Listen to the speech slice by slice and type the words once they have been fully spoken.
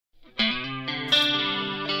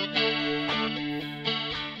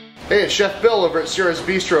Hey, it's Chef Bill over at Ceres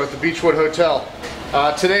Bistro at the Beechwood Hotel.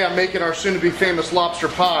 Today I'm making our soon-to-be famous lobster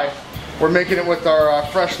pie. We're making it with our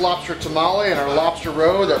fresh lobster tamale and our lobster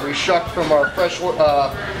roe that we shucked from our fresh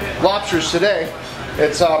lobsters today.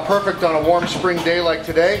 It's perfect on a warm spring day like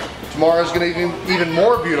today. Tomorrow's going to be even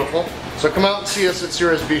more beautiful. So come out and see us at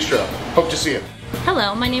Ceres Bistro. Hope to see you.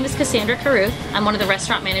 Hello, my name is Cassandra Carruth. I'm one of the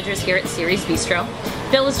restaurant managers here at Ceres Bistro.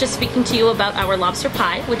 Bill was just speaking to you about our lobster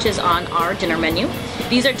pie, which is on our dinner menu.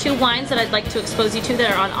 These are two wines that I'd like to expose you to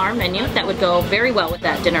that are on our menu that would go very well with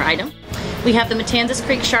that dinner item. We have the Matanzas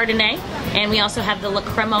Creek Chardonnay, and we also have the La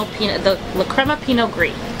Crema Pinot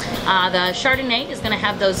Gris. The Chardonnay is going to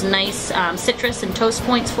have those nice citrus and toast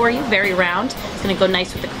points for you, very round. It's going to go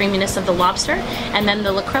nice with the creaminess of the lobster. And then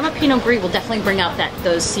the La Crema Pinot Gris will definitely bring out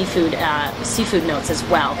those seafood notes as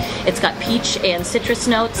well. It's got peach and citrus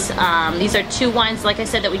notes. These are two wines, like I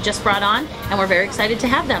said, that we just brought on, and we're very excited to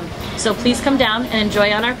have them. So please come down and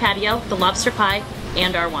enjoy on our patio the lobster pie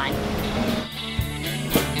and our wine.